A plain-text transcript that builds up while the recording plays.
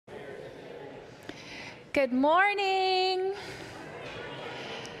Good morning.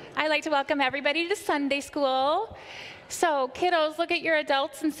 I'd like to welcome everybody to Sunday school. So kiddos, look at your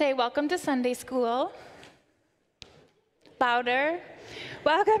adults and say, welcome to Sunday school. Louder.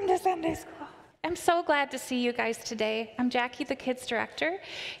 Welcome to Sunday school. I'm so glad to see you guys today. I'm Jackie, the kids director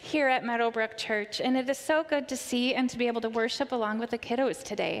here at Meadowbrook Church, and it is so good to see and to be able to worship along with the kiddos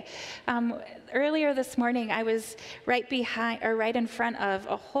today. Earlier this morning, I was right in front of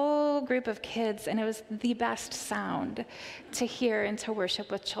a whole group of kids, and it was the best sound to hear and to worship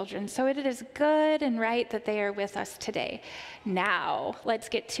with children. So it is good and right that they are with us today. Now, let's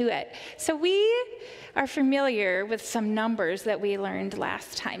get to it. So we are familiar with some numbers that we learned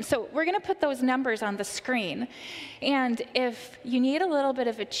last time. So we're going to put those numbers on the screen. And if you need a little bit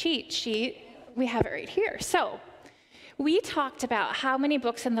of a cheat sheet, we have it right here. So we talked about how many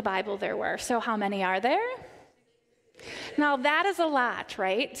books in the Bible there were. So how many are there? Now that is a lot,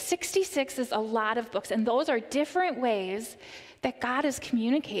 right? 66 is a lot of books, and those are different ways that God is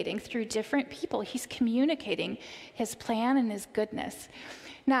communicating through different people. He's communicating his plan and his goodness.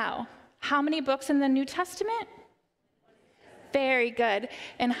 Now, how many books in the New Testament? Very good.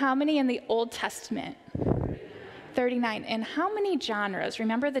 And how many in the Old Testament? 39. And how many genres?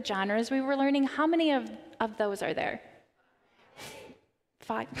 Remember the genres we were learning? How many of those are there?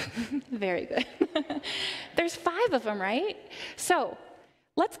 5. Very good. There's 5 of them, right? So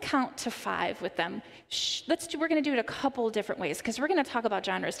let's count to 5 with them. We're going to do it a couple different ways because we're going to talk about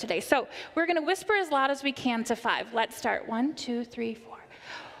genres today. So we're going to whisper as loud as we can to 5. Let's start. 1, 2, 3, 4.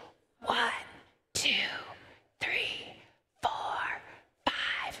 1, 2, 3, 4, 5.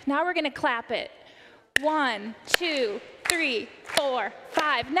 Now we're going to clap it. 1, 2, 3, 4,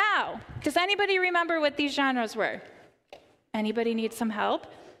 5. Now, does anybody remember what these genres were? Anybody need some help?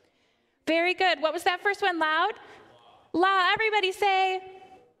 Very good. What was that first one? Loud? Law. Everybody say.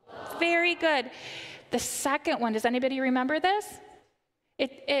 Law. Very good. The second one, does anybody remember this?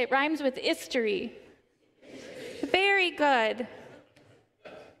 It rhymes with history. Very good.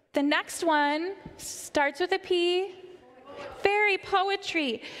 The next one starts with a P. Very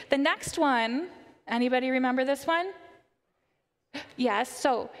poetry. The next one, anybody remember this one? Yes,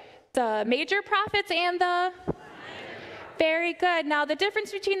 so the major prophets and the minor. Very good. Now the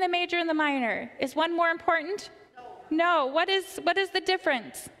difference between the major and the minor, is one more important? No. What is the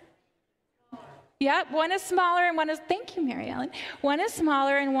difference? Yep, one is smaller and one is, thank you, Mary Ellen. One is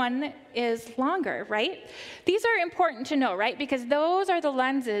smaller and one is longer, right? These are important to know, right? Because those are the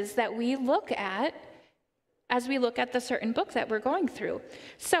lenses that we look at as we look at the certain book that we're going through.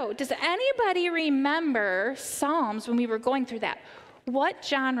 So does anybody remember Psalms when we were going through that? What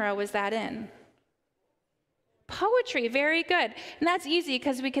genre was that in? Poetry, very good. And that's easy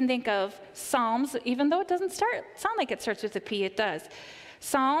because we can think of Psalms, even though it doesn't sound like it starts with a P, it does.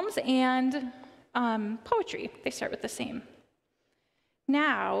 Psalms and poetry, they start with the same.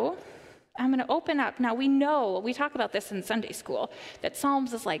 Now, I'm going to open up. Now, we talk about this in Sunday school, that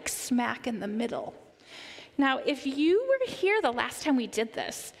Psalms is like smack in the middle. Now, if you were here the last time we did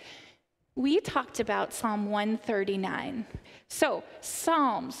this, we talked about Psalm 139. So,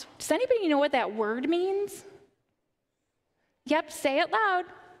 Psalms, does anybody know what that word means? Yep, say it loud.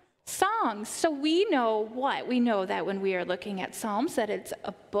 Songs. So we know what? We know that when we are looking at Psalms, that it's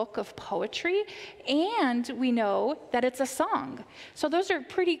a book of poetry, and we know that it's a song. So those are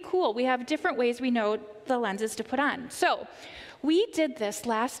pretty cool. We have different ways we know the lenses to put on. So we did this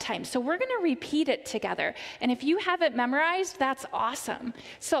last time, so we're going to repeat it together. And if you have it memorized, that's awesome.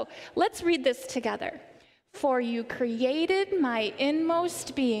 So let's read this together. For you created my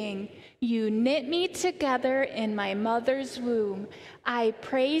inmost being. You knit me together in my mother's womb. I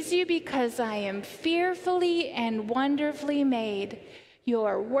praise you because I am fearfully and wonderfully made.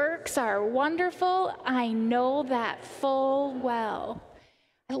 Your works are wonderful. I know that full well.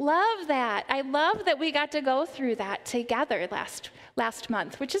 I love that. I love that we got to go through that together last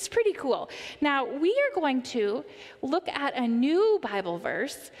month, which is pretty cool. Now, we are going to look at a new Bible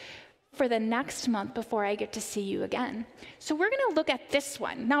verse for the next month before I get to see you again. So we're going to look at this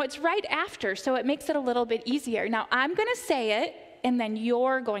one. Now, it's right after, so it makes it a little bit easier. Now, I'm going to say it, and then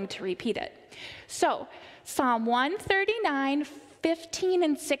you're going to repeat it. So, Psalm 139, 15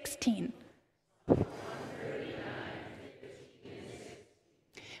 and 16.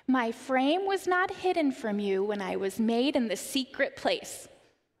 My frame was not hidden from you when I was made in the secret place.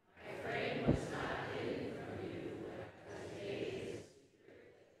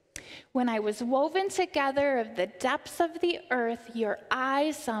 When I was woven together of the depths of the earth, your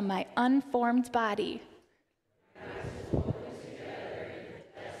eyes saw my unformed body.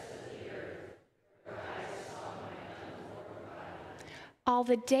 All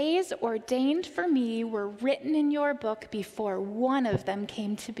the days ordained for me were written in your book before one of them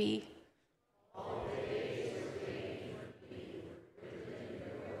came to be.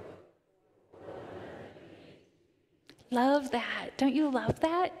 Love that. Don't you love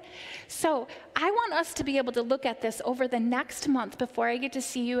that? So I want us to be able to look at this over the next month before I get to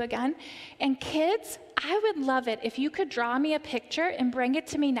see you again. And kids, I would love it if you could draw me a picture and bring it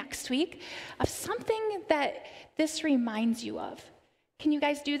to me next week of something that this reminds you of. Can you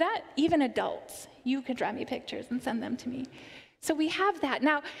guys do that? Even adults, you can draw me pictures and send them to me. So we have that.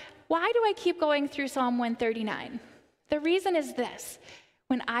 Now, why do I keep going through Psalm 139? The reason is this.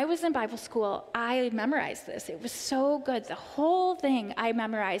 When I was in Bible school, I memorized this. It was so good. The whole thing I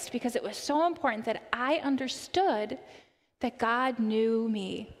memorized because it was so important that I understood that God knew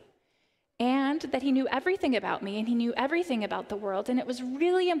me and that he knew everything about me and he knew everything about the world. And it was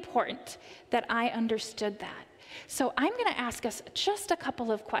really important that I understood that. So I'm going to ask us just a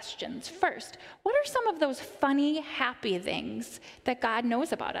couple of questions. First, what are some of those funny, happy things that God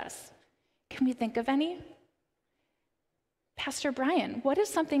knows about us? Can we think of any? Pastor Brian, what is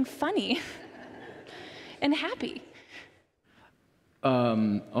something funny and happy?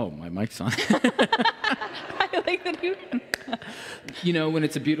 My mic's on. I like that you... When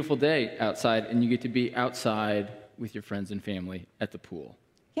it's a beautiful day outside and you get to be outside with your friends and family at the pool.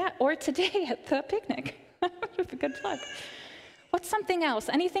 Yeah, or today at the picnic. That's a good plug. What's something else?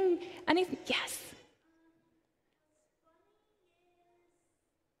 Anything? Yes.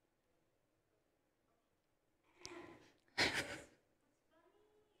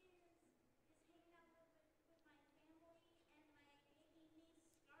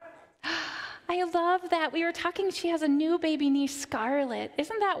 I love that. We were talking, she has a new baby niece, Scarlett.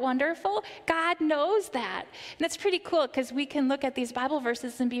 Isn't that wonderful? God knows that. And it's pretty cool because we can look at these Bible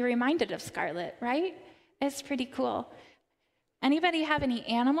verses and be reminded of Scarlett, right? It's pretty cool. Anybody have any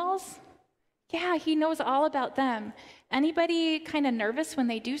animals? Yeah, he knows all about them. Anybody kind of nervous when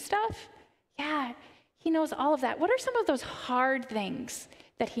they do stuff? Yeah, he knows all of that. What are some of those hard things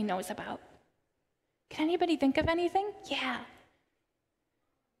that he knows about? Can anybody think of anything? Yeah.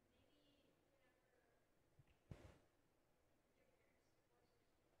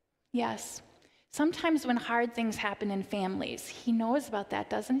 Yes. Sometimes when hard things happen in families, he knows about that,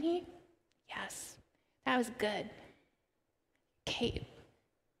 doesn't he? Yes. That was good. Kate.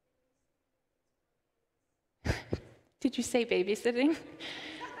 Did you say babysitting?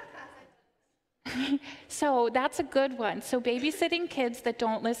 So that's a good one. So babysitting kids that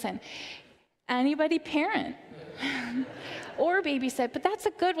don't listen. Anybody parent? Or babysit, but that's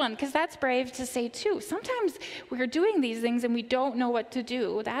a good one because that's brave to say too. Sometimes we're doing these things and we don't know what to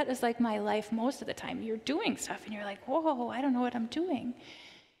do. That is like my life most of the time. You're doing stuff and you're like, whoa, I don't know what I'm doing.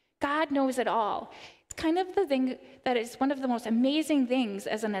 God knows it all. It's kind of the thing that is one of the most amazing things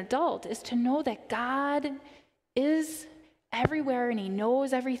as an adult is to know that God is everywhere and he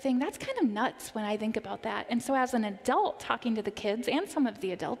knows everything. That's kind of nuts when I think about that. And so as an adult talking to the kids and some of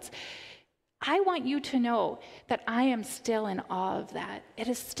the adults, I want you to know that I am still in awe of that. It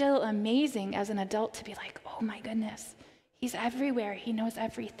is still amazing as an adult to be like, oh my goodness, he's everywhere. He knows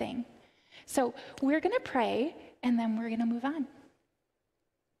everything. So we're going to pray and then we're going to move on.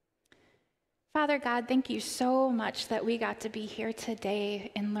 Father God, thank you so much that we got to be here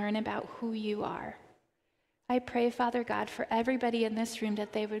today and learn about who you are. I pray, Father God, for everybody in this room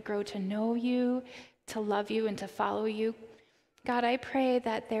that they would grow to know you, to love you, and to follow you. God, I pray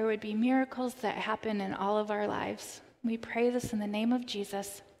that there would be miracles that happen in all of our lives. We pray this in the name of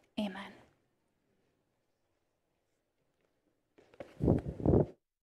Jesus. Amen.